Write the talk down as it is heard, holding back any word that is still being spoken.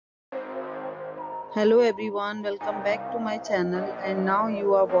Hello everyone, welcome back to my channel and now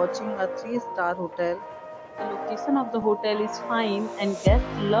you are watching a 3-star hotel. The location of the hotel is fine and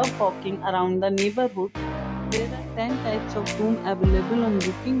guests love walking around the neighborhood. There are 10 types of room available on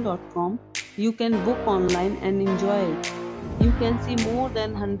booking.com. You can book online and enjoy it. You can see more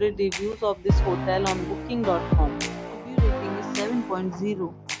than 100 reviews of this hotel on booking.com. Review rating is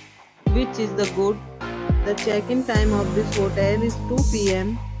 7.0, which is the good. The check-in time of this hotel is 2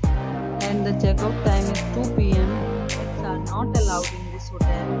 p.m. and the checkout time is 2 p.m. Pets are not allowed in this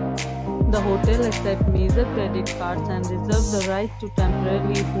hotel. The hotel accepts major credit cards and reserves the right to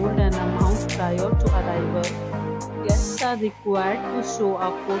temporarily hold an amount prior to arrival. Guests are required to show a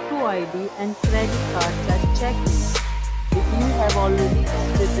photo ID and credit cards at check-in. If you have already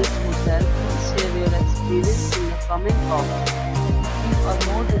visited this hotel, please share your experience in the comment box. For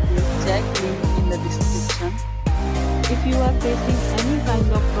more details, check link in the description. If you are facing any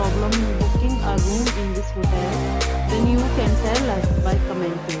kind of problem in booking a room in this hotel, then you can tell us by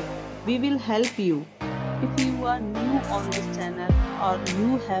commenting. We will help you. If you are new on this channel or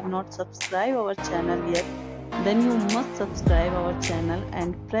you have not subscribed our channel yet, then you must subscribe our channel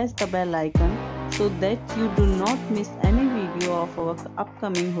and press the bell icon so that you do not miss any video of our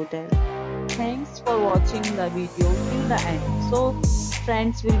upcoming hotel. Thanks for watching the video till the end. So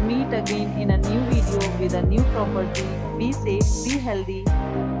friends, will meet again in a new video with a new property. Be safe, be healthy.